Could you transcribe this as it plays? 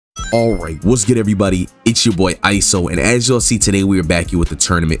Alright, what's good everybody? It's your boy ISO, and as y'all see today, we are back here with the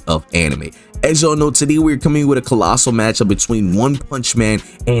tournament of anime. As y'all know, today we're coming with a colossal matchup between One Punch Man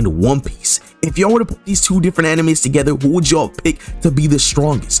and One Piece. If y'all want to put these two different animes together, who would y'all pick to be the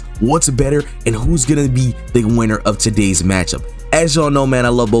strongest? What's better, and who's gonna be the winner of today's matchup? As y'all know, man, I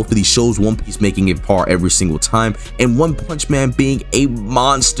love both of these shows, One Piece making it par every single time, and One Punch Man being a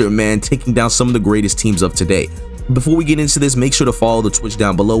monster, man, taking down some of the greatest teams of today. Before we get into this, make sure to follow the Twitch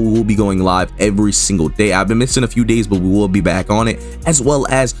down below. We will be going live every single day. I've been missing a few days, but we will be back on it, as well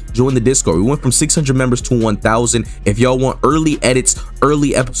as join the Discord. We went from 600 members to 1,000. If y'all want early edits,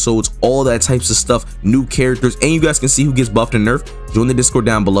 early episodes, all that types of stuff, new characters, and you guys can see who gets buffed and nerfed, join the Discord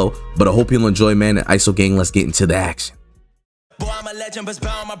down below. But I hope you'll enjoy, man. And ISO gang, let's get into the action. Boy, I'm a legend, but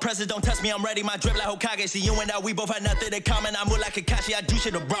bound my presence. Don't test me, I'm ready. My drip like Hokage. See you and I, we both had nothing in common. I move like Kakashi, I do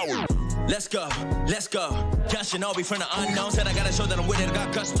shit to bro. Let's go, let's go. Young Shinobi from the unknown. Said I gotta show that I'm with it. I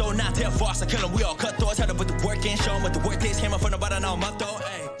got gusto, not tell false. I kill them, we all cut throats. Had to put the work in, show them what the work is. Came up from the bottom, now I'm up though.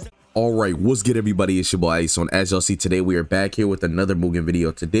 Alright, what's good everybody? It's your boy ISO, and as y'all see today, we are back here with another Mugen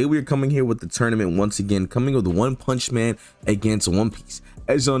video. Today we are coming here with the tournament once again, coming with One Punch Man against One Piece.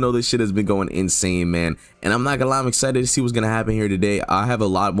 As y'all know, this shit has been going insane, man, and I'm not gonna lie, I'm excited to see what's gonna happen here today. I have a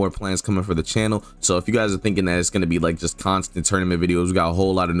lot more plans coming for the channel, so if you guys are thinking that it's gonna be like just constant tournament videos, we got a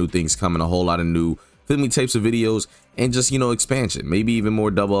whole lot of new things coming, a whole lot of new filmy types of videos, and just, you know, expansion, maybe even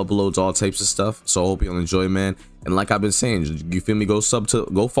more double uploads, all types of stuff. So I hope you'll enjoy, man. And like I've been saying, you feel me, go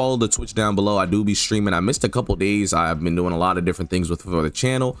follow the Twitch down below. I do be streaming. I missed a couple days. I've been doing a lot of different things for the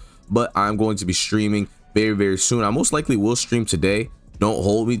channel, but I'm going to be streaming very soon. I most likely will stream today. Don't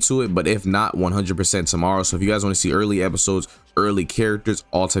hold me to it, but if not, 100% tomorrow. So if you guys want to see early episodes, early characters,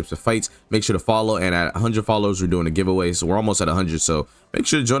 all types of fights, make sure to follow. And at 100 followers, we're doing a giveaway, so we're almost at 100. So make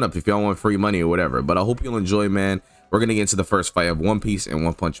sure to join up if y'all want free money or whatever. But I hope you'll enjoy, man. We're gonna get into the first fight of One Piece and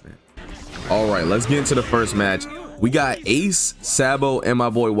One Punch Man. All right, let's get into the first match. We got Ace, Sabo, and my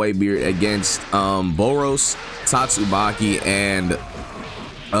boy Whitebeard against Boros, Tatsumaki, and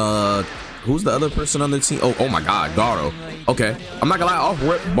who's the other person on the team? Oh my god, Garo. Okay, I'm not gonna lie, off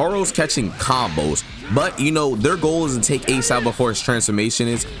rip, Boros catching combos, but you know their goal is to take Ace out before his transformation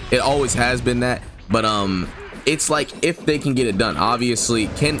is. It always has been that, but it's like if they can get it done. Obviously,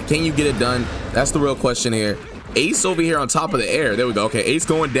 can you get it done? That's the real question here. Ace over here on top of the air. There we go. Okay, Ace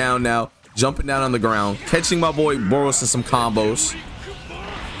going down now, jumping down on the ground, catching my boy Boros in some combos.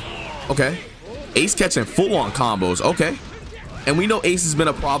 Okay, Ace catching full-on combos. Okay. And we know Ace has been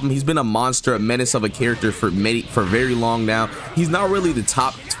a problem. He's been a monster, a menace of a character for very long now. He's not really the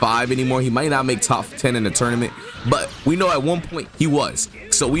top 5 anymore. He might not make top 10 in the tournament, but we know at one point he was.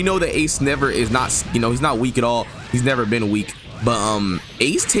 So we know that Ace never is not, you know, he's not weak at all. He's never been weak. But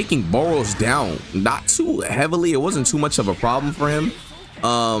Ace taking Boros down not too heavily. It wasn't too much of a problem for him.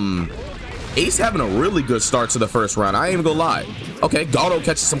 Ace having a really good start to the first round. I ain't even gonna lie. Okay, Garo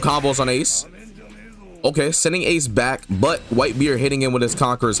catches some combos on Ace. Okay, sending Ace back, but Whitebeard hitting him with his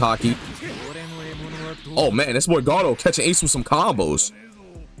Conqueror's Haki. Oh man, this boy Garo catching Ace with some combos.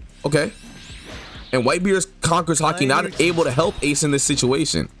 Okay, and Whitebeard's Conqueror's Haki not able to help Ace in this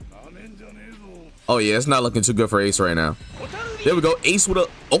situation. Oh yeah, it's not looking too good for Ace right now. There we go, Ace with a,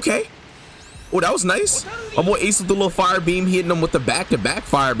 okay. Oh, that was nice. My boy Ace with the little fire beam, hitting him with the back-to-back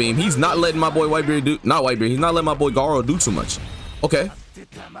fire beam. He's not letting my boy Whitebeard do, not Whitebeard, he's not letting my boy Garo do too much. Okay.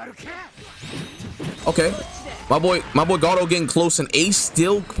 Okay, my boy Garo getting close, and Ace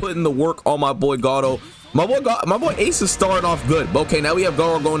still putting the work on my boy Garo. My boy Ace is starting off good, but okay, now we have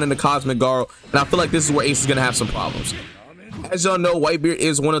Garo going into Cosmic Garo, and I feel like this is where Ace is gonna have some problems. As y'all know, Whitebeard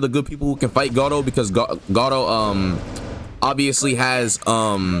is one of the good people who can fight Garo, because Garo obviously has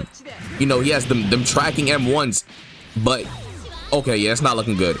you know, he has them tracking M1s, but okay, yeah, it's not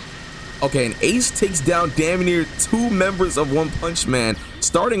looking good. Okay, and Ace takes down damn near 2 members of One Punch Man,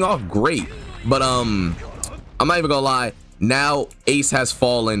 starting off great. But I'm not even gonna lie, now Ace has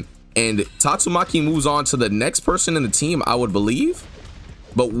fallen, and Tatsumaki moves on to the next person in the team, I would believe,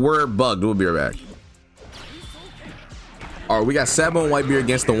 but we're bugged. We'll be right back. All right, we got Sabo and Whitebeard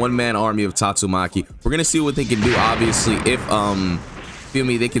against the one-man army of Tatsumaki. We're gonna see what they can do. Obviously, if feel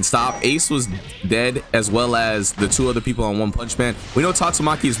me, they can stop. Ace was dead, as well as the 2 other people on One Punch Man. We know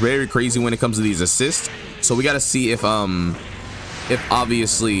Tatsumaki is very crazy when it comes to these assists, so we got to see if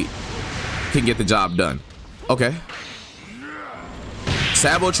obviously can get the job done. Okay,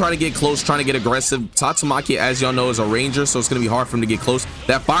 Sabo trying to get close, trying to get aggressive. Tatsumaki, as y'all know, is a ranger, so it's gonna be hard for him to get close.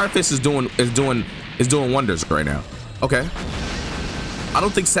 That Fire Fist is doing wonders right now. Okay, I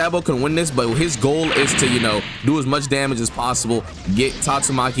don't think Sabo can win this, but his goal is to, you know, do as much damage as possible, get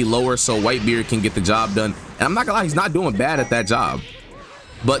Tatsumaki lower so Whitebeard can get the job done. And I'm not gonna lie, he's not doing bad at that job.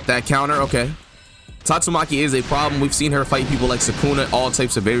 but that counter, okay. Tatsumaki is a problem. We've seen her fight people like Sukuna, all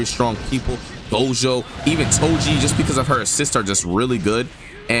types of very strong people. Gojo, even Toji, just because of her assists are just really good.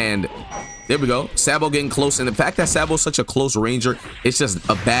 And there we go. Sabo getting close. And the fact that Sabo's such a close ranger, it's just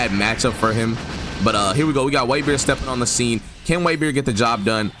a bad matchup for him. But here we go. We got Whitebeard stepping on the scene. Can Whitebeard get the job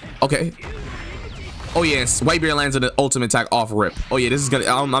done? Okay. Oh, yes. Whitebeard lands an ultimate attack off rip. Oh, yeah. This is going to...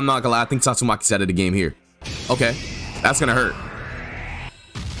 I'm not going to lie. I think Tatsumaki's out of the game here. Okay. That's going to hurt.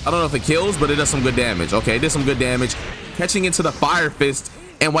 I don't know if it kills, but it does some good damage. Okay, it did some good damage. Catching into the Fire Fist,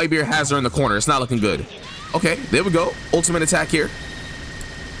 and Whitebeard has her in the corner. It's not looking good. Okay, there we go. Ultimate attack here.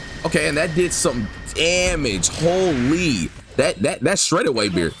 Okay, and that did some damage. Holy. That shredded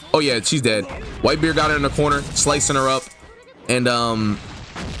Whitebeard. Oh, yeah, she's dead. Whitebeard got her in the corner, slicing her up. And,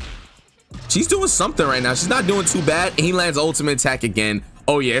 she's doing something right now. She's not doing too bad. And he lands ultimate attack again.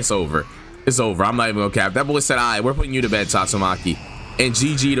 Oh, yeah, it's over. It's over. I'm not even gonna cap. That boy said, all right, we're putting you to bed, Tatsumaki. And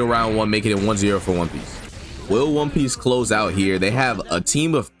GG to round 1, making it 1-0 for One Piece. Will One Piece close out here? They have a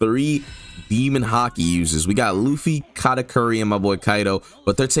team of 3 demon hockey users. We got Luffy, Katakuri, and my boy Kaido,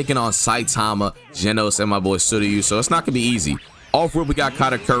 but they're taking on Saitama, Genos, and my boy Tsuryu, so it's not gonna be easy. Off rip, we got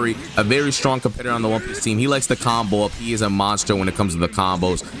Katakuri, a very strong competitor on the One Piece team. He likes to combo up. He is a monster when it comes to the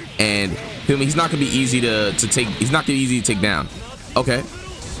combos, and feel me, he's not gonna be easy to take. He's not gonna be easy to take down. Okay.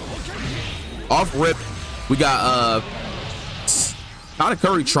 Off rip, we got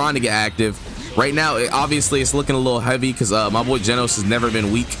Katakuri trying to get active right now. Obviously it's looking a little heavy because my boy Genos has never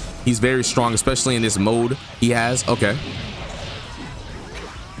been weak. He's very strong, especially in this mode he has. Okay,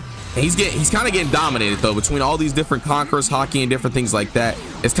 and he's kind of getting dominated though between all these different conquerors hockey and different things like that.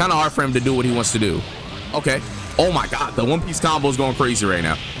 It's kind of hard for him to do what he wants to do. Okay, oh my god, the One Piece combo is going crazy right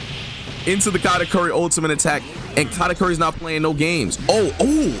now. Into the Katakuri ultimate attack, and Katakuri's not playing no games. Oh,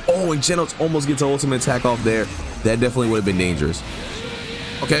 and Genos almost gets an ultimate attack off there. That definitely would have been dangerous.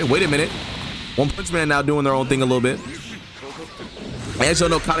 Okay, wait a minute. One Punch Man now doing their own thing a little bit. As y'all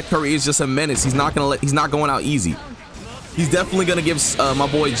know, Katakuri is just a menace. He's not going out easy. He's definitely gonna give my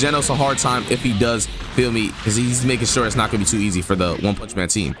boy Genos a hard time if he does, feel me, because he's making sure it's not gonna be too easy for the One Punch Man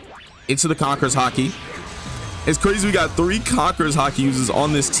team. Into the Conquerors hockey. It's crazy we got 3 Conquerors hockey users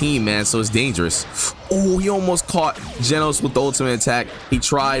on this team, man, so it's dangerous. Oh, he almost caught Genos with the ultimate attack. He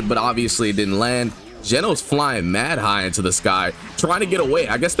tried, but obviously it didn't land. Genos flying mad high into the sky, trying to get away.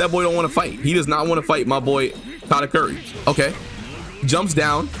 I guess that boy don't want to fight. He does not want to fight my boy Katakuri. Okay, jumps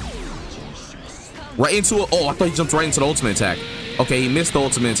down right into it. Oh, I thought he jumped right into the ultimate attack. Okay, he missed the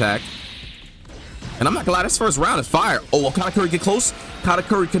ultimate attack. And I'm not gonna lie, this first round is fire. Oh, will Katakuri get close?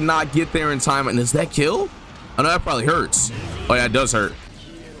 Katakuri could not get there in time. And does that kill? I know that probably hurts. Oh yeah, it does hurt.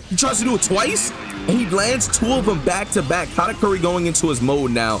 He tries to do it twice, and he lands 2 of them back to back. Katakuri going into his mode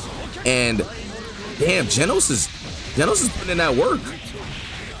now, and damn, Genos is putting in that work.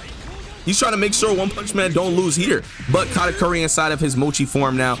 He's trying to make sure One Punch Man don't lose here. But Katakuri inside of his Mochi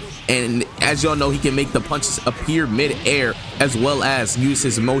form now, and as y'all know, he can make the punches appear mid-air as well as use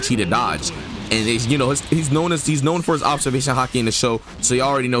his Mochi to dodge. And you know, he's known for his observation hockey in the show, so you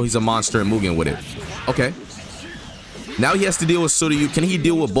already know he's a monster and Mugen with it. Okay. Now he has to deal with Tsuryu. Can he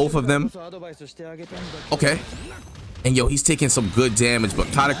deal with both of them? Okay. And yo, he's taking some good damage, but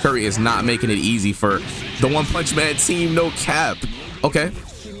Katakuri is not making it easy for the One Punch Man team, no cap. Okay.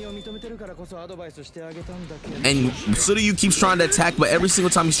 And Tsuryu keeps trying to attack, but every single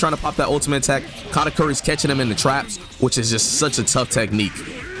time he's trying to pop that ultimate attack, Katakuri's catching him in the traps, which is just such a tough technique.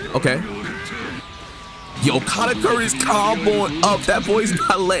 Okay. Yo, Katakuri's comboing up. That boy's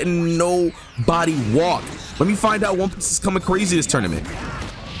not letting nobody walk. Let me find out. One Piece is coming crazy this tournament.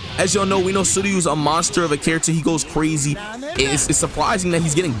 As y'all know, we know Tsuryu's a monster of a character. He goes crazy. It's surprising that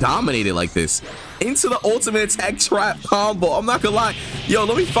he's getting dominated like this. Into the ultimate attack trap combo. I'm not gonna lie. Yo,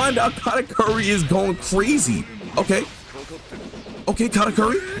 let me find out. Katakuri is going crazy. Okay. Okay,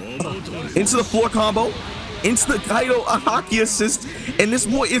 Katakuri. Into the floor combo. Into the Kaido hockey assist. And this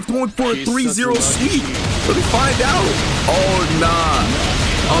boy is going for a 3-0 sweep. Let me find out. Oh, nah.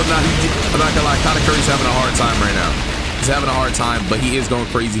 Oh, nah. I'm not gonna lie. Katakuri's having a hard time right now. He's having a hard time, but he is going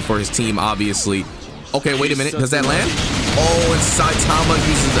crazy for his team, obviously. Okay, wait a minute. Does that land? Oh, and Saitama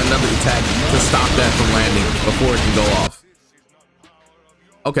uses another attack to stop that from landing before it can go off.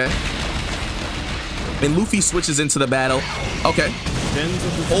 Okay. And Luffy switches into the battle. Okay.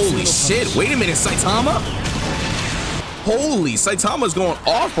 Holy shit. Wait a minute, Saitama? Holy, Saitama's going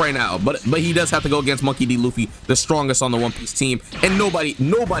off right now. But he does have to go against Monkey D. Luffy, the strongest on the One Piece team. And nobody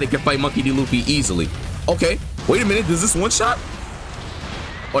can fight Monkey D. Luffy easily. Okay. Wait a minute, does this one shot?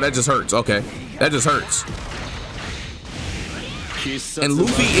 Oh, that just hurts. Okay, that just hurts. And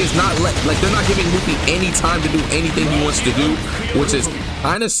Luffy is not like they're not giving Luffy any time to do anything he wants to do, which is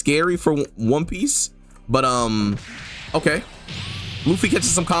kind of scary for One Piece, but okay. Luffy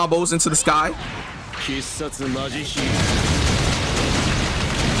catches some combos into the sky. It's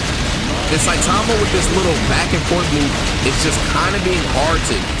like Saitama with this little back and forth move. It's just kind of being hard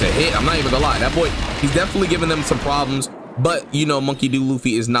to hit. I'm not even gonna lie. That boy, he's definitely giving them some problems. But, you know, Monkey D.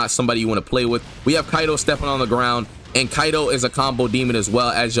 Luffy is not somebody you want to play with. We have Kaido stepping on the ground. And Kaido is a combo demon as well,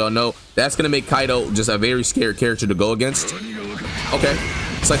 as y'all know. That's going to make Kaido just a very scary character to go against. Okay.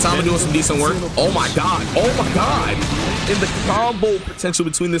 Saitama doing some decent work. Oh, my God. Oh, my God. And the combo potential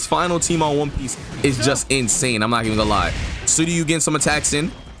between this final team on One Piece is just insane. I'm not even going to lie. Tsuryu getting some attacks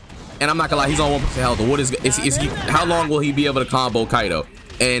in. And I'm not going to lie. He's on 1% health. What is he? How long will he be able to combo Kaido?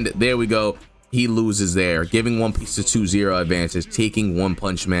 And there we go. He loses there, giving One Piece a 2-0 advantage, taking One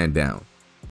Punch Man down.